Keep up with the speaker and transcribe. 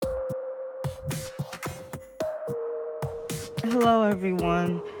Hello,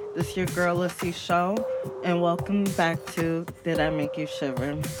 everyone. This is your girl, Lissy Show, and welcome back to Did I Make You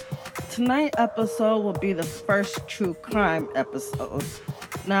Shiver? Tonight's episode will be the first true crime episode.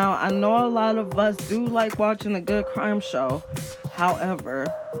 Now, I know a lot of us do like watching a good crime show.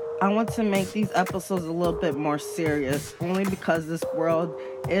 However, I want to make these episodes a little bit more serious, only because this world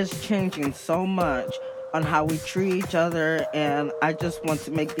is changing so much on how we treat each other, and I just want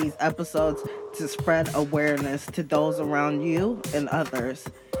to make these episodes to spread awareness to those around you and others,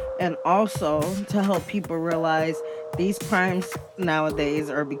 and also to help people realize these crimes nowadays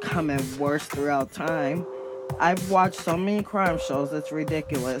are becoming worse throughout time. I've watched so many crime shows, it's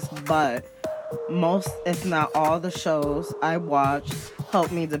ridiculous, but most, if not all, the shows I watched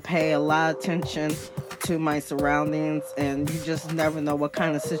helped me to pay a lot of attention to my surroundings, and you just never know what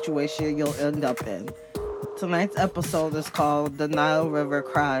kind of situation you'll end up in. Tonight's episode is called The Nile River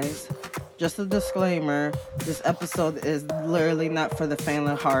Cries. Just a disclaimer, this episode is literally not for the faint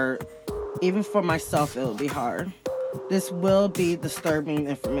of heart. Even for myself, it will be hard. This will be disturbing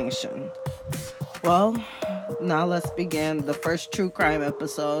information. Well, now let's begin the first true crime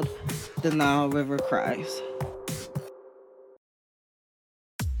episode, The Nile River Cries.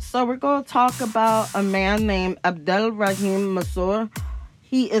 So we're going to talk about a man named Abdel Rahim Mansour.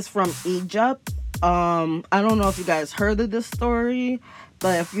 He is from Egypt. I don't know if you guys heard of this story,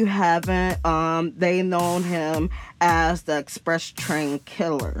 but if you haven't, they known him as the Express Train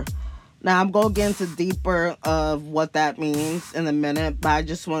Killer. Now, I'm going to get into deeper of what that means in a minute, but I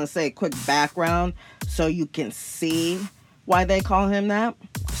just want to say a quick background so you can see why they call him that.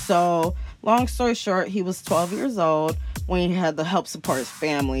 So, long story short, he was 12 years old when he had to help support his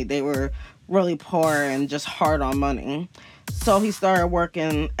family. They were really poor and just hard on money. So he started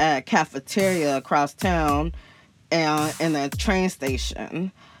working at a cafeteria across town and in a train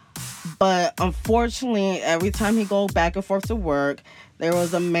station. But unfortunately, every time he go back and forth to work, there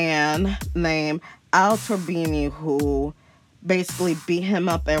was a man named Al Turbini who basically beat him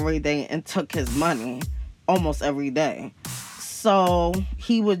up every day and took his money almost every day. So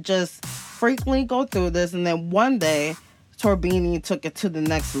he would just frequently go through this, and then one day Turbini took it to the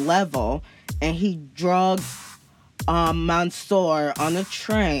next level and he drugged Mansour on a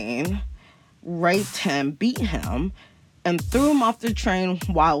train, raped him, beat him, and threw him off the train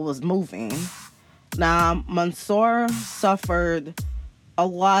while it was moving. Now, Mansour suffered a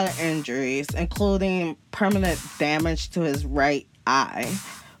lot of injuries, including permanent damage to his right eye,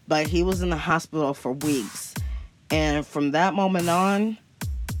 but he was in the hospital for weeks. And from that moment on,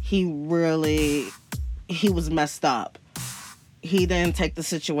 he was messed up. He didn't take the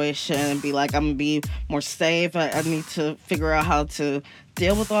situation and be like, I'm going to be more safe. I need to figure out how to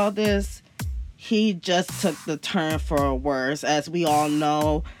deal with all this. He just took the turn for worse. As we all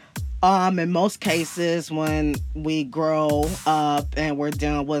know, in most cases, when we grow up and we're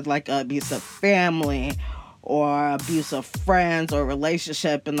dealing with like an abusive family or abusive friends or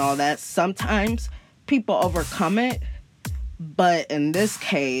relationship and all that, sometimes people overcome it. But in this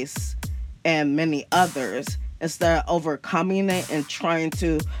case, and many others, instead of overcoming it and trying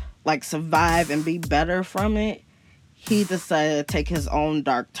to like survive and be better from it, he decided to take his own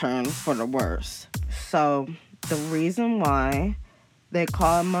dark turn for the worse. So the reason why they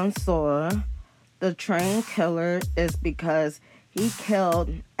call him Mansour the train killer is because he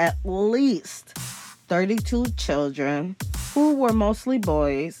killed at least 32 children who were mostly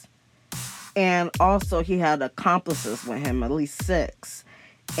boys, and also he had accomplices with him, at least 6.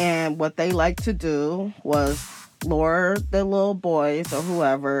 And what they like to do was lure the little boys or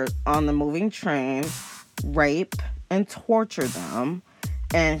whoever on the moving train, rape and torture them.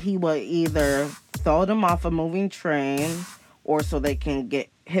 And he would either throw them off a moving train, or so they can get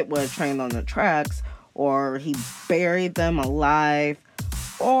hit with a train on the tracks, or he buried them alive,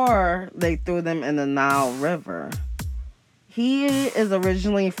 or they threw them in the Nile River. He is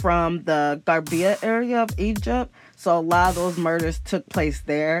originally from the Garbia area of Egypt, so a lot of those murders took place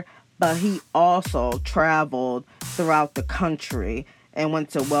there, but he also traveled throughout the country and went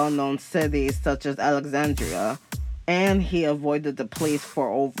to well-known cities such as Alexandria, and he avoided the police for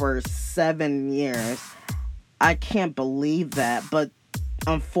over 7 years. I can't believe that, but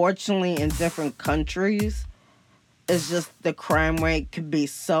unfortunately in different countries, it's just the crime rate can be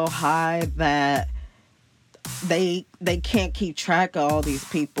so high that they can't keep track of all these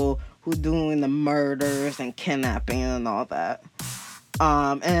people who doing the murders and kidnapping and all that.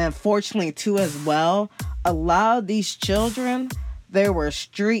 And unfortunately too as well, a lot of these children, they were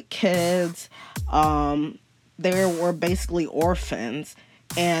street kids. They were basically orphans,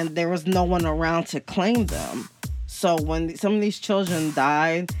 and there was no one around to claim them. So when some of these children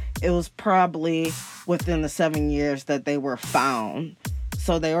died, it was probably within the 7 years that they were found.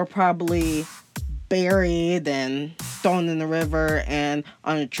 So they were probably buried and thrown in the river and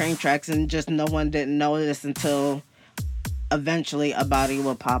on the train tracks, and just no one didn't notice until eventually a body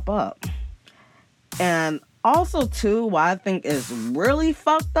will pop up. And also, too, what I think is really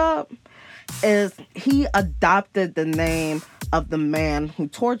fucked up is he adopted the name of the man who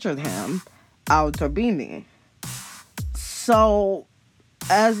tortured him, Al Turbini. So,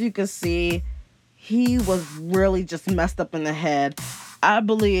 as you can see, he was really just messed up in the head. I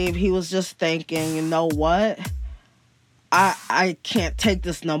believe he was just thinking, you know what? I can't take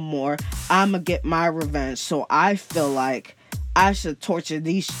this no more. I'm going to get my revenge. So I feel like I should torture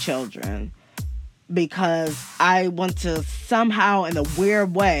these children because I want to somehow, in a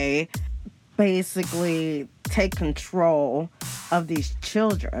weird way, basically take control of these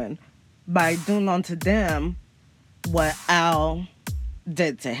children by doing unto them what Al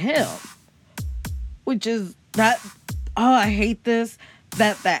did to him. Which is that, oh, I hate this,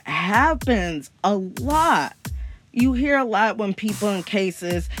 that happens a lot. You hear a lot when people in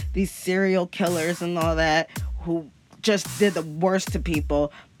cases, these serial killers and all that, who just did the worst to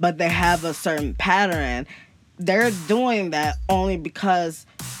people, but they have a certain pattern. They're doing that only because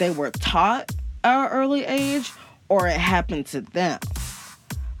they were taught at an early age or it happened to them.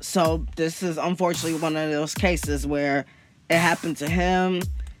 So this is unfortunately one of those cases where it happened to him,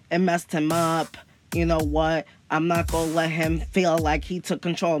 it messed him up. You know what? I'm not going to let him feel like he took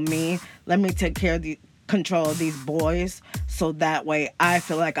control of me. Let me take care of the control of these boys so that way I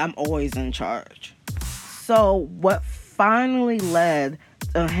feel like I'm always in charge. So what finally led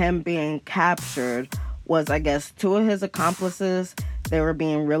to him being captured was, I guess, two of his accomplices. They were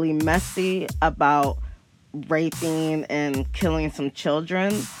being really messy about raping and killing some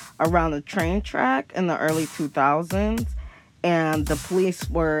children around the train track in the early 2000s. And the police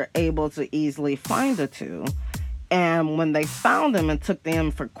were able to easily find the two. And when they found them and took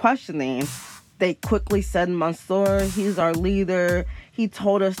them for questioning, they quickly said, Mansour, he's our leader. He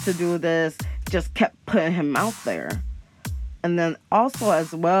told us to do this. Just kept putting him out there. And then also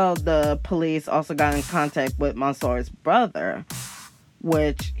as well, the police also got in contact with Mansour's brother,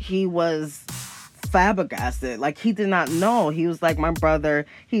 which he was flabbergasted. Like, he did not know. He was like, my brother,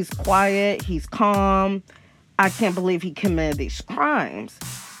 he's quiet, he's calm. I can't believe he committed these crimes.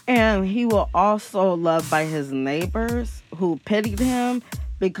 And he was also loved by his neighbors who pitied him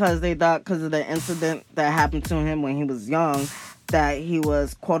because they thought, because of the incident that happened to him when he was young, that he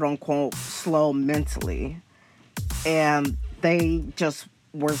was quote unquote slow mentally. And they just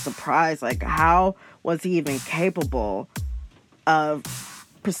were surprised, like, how was he even capable of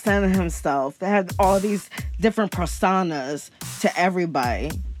presenting himself? They had all these different personas to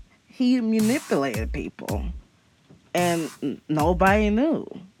everybody. He manipulated people. And nobody knew.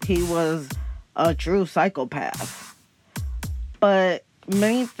 He was a true psychopath. But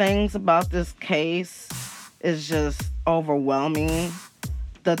many things about this case is just overwhelming.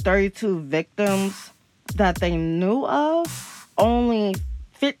 The 32 victims that they knew of, only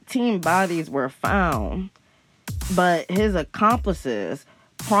 15 bodies were found. But his accomplices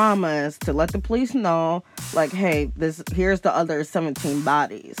promised to let the police know, like, hey, here's the other 17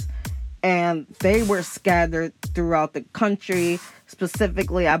 bodies. And they were scattered throughout the country,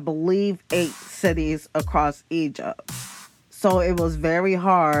 specifically, I believe, 8 cities across Egypt. So it was very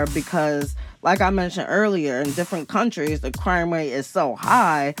hard because, like I mentioned earlier, in different countries, the crime rate is so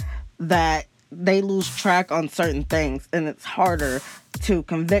high that they lose track on certain things, and it's harder to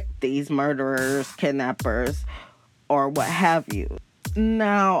convict these murderers, kidnappers, or what have you.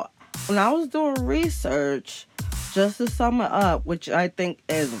 Now, when I was doing research, just to sum it up, which I think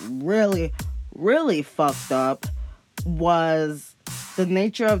is really, really fucked up, was the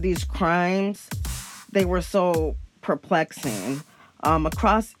nature of these crimes. They were so perplexing.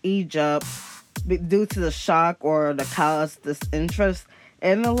 Across Egypt, due to the shock or the callous disinterest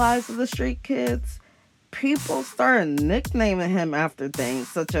in the lives of the street kids, people started nicknaming him after things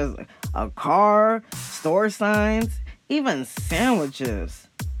such as a car, store signs, even sandwiches.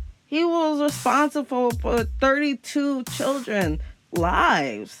 He was responsible for 32 children's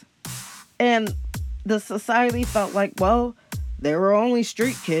lives. And the society felt like, well, they were only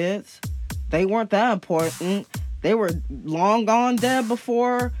street kids. They weren't that important. They were long gone dead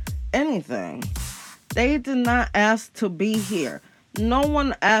before anything. They did not ask to be here. No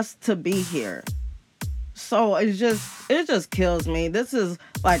one asked to be here. So it just kills me. This is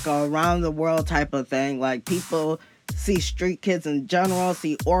like a around the world type of thing. Like, people see street kids in general,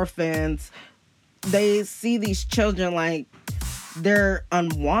 see orphans. They see these children like they're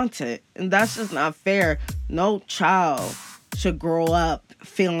unwanted. And that's just not fair. No child should grow up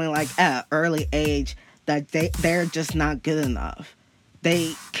feeling like at an early age that they're just not good enough.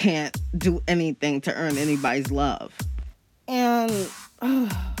 They can't do anything to earn anybody's love. And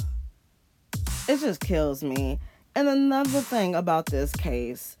it just kills me. And another thing about this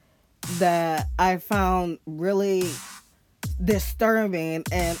case that I found really disturbing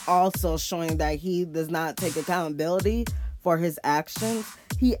and also showing that he does not take accountability for his actions,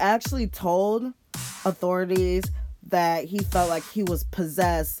 he actually told authorities that he felt like he was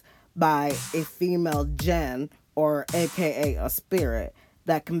possessed by a female jinn, or aka a spirit,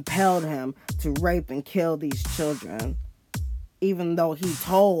 that compelled him to rape and kill these children, even though he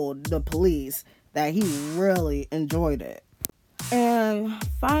told the police that he really enjoyed it. And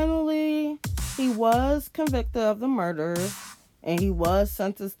finally, he was convicted of the murder and he was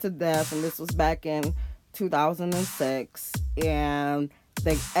sentenced to death, and this was back in 2006, and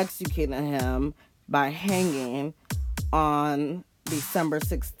they executed him by hanging on December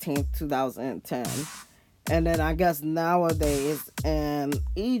 16th, 2010. And then I guess nowadays in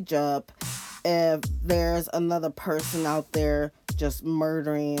Egypt, if there's another person out there just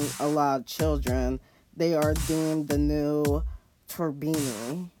murdering a lot of children, they are deemed the new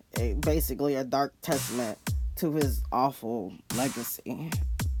Turbini, basically a dark testament to his awful legacy.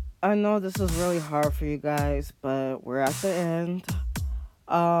 I know this is really hard for you guys, but we're at the end.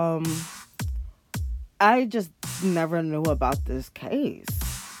 I just never knew about this case,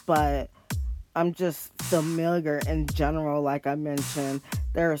 but I'm just familiar in general. Like I mentioned,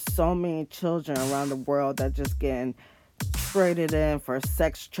 there are so many children around the world that just getting traded in for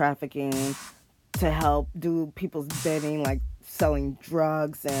sex trafficking to help do people's bidding, like selling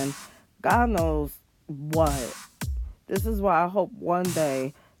drugs and God knows what. This is why I hope one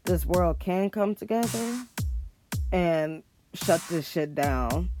day this world can come together and shut this shit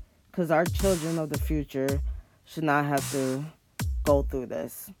down, because our children of the future should not have to go through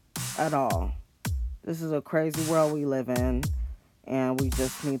this at all. This is a crazy world we live in, and we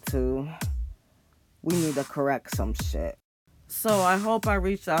need to correct some shit. So I hope I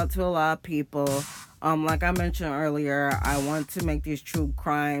reached out to a lot of people. Like I mentioned earlier, I want to make these true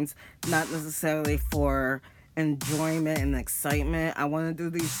crimes not necessarily for enjoyment and excitement. I want to do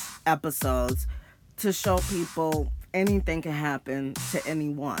these episodes to show people anything can happen to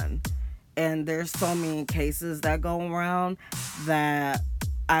anyone. And there's so many cases that go around that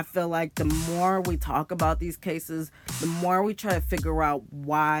I feel like the more we talk about these cases, the more we try to figure out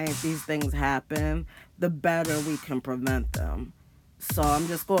why these things happen, the better we can prevent them. So I'm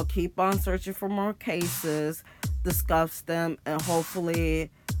just going to keep on searching for more cases, discuss them, and hopefully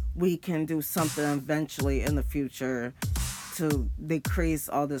we can do something eventually in the future to decrease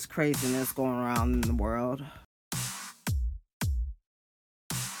all this craziness going around in the world.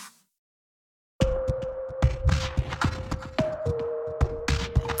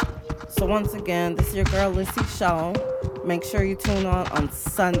 So once again, this is your girl Lissy Show. Make sure you tune on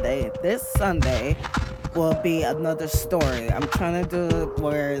Sunday. This Sunday will be another story. I'm trying to do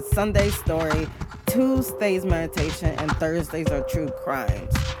where Sunday's story, Tuesday's meditation, and Thursdays are true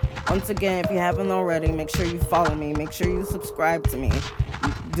crimes. Once again, if you haven't already, make sure you follow me. Make sure you subscribe to me.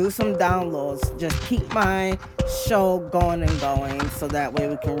 Do some downloads. Just keep my show going and going so that way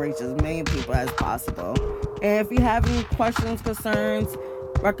we can reach as many people as possible. And if you have any questions, concerns,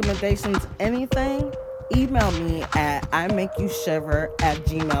 recommendations, anything, email me at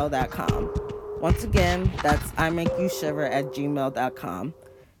imakeyoushiver@gmail.com. Once again, that's imakeyoushiver@gmail.com.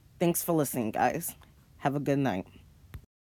 Thanks for listening, guys. Have a good night.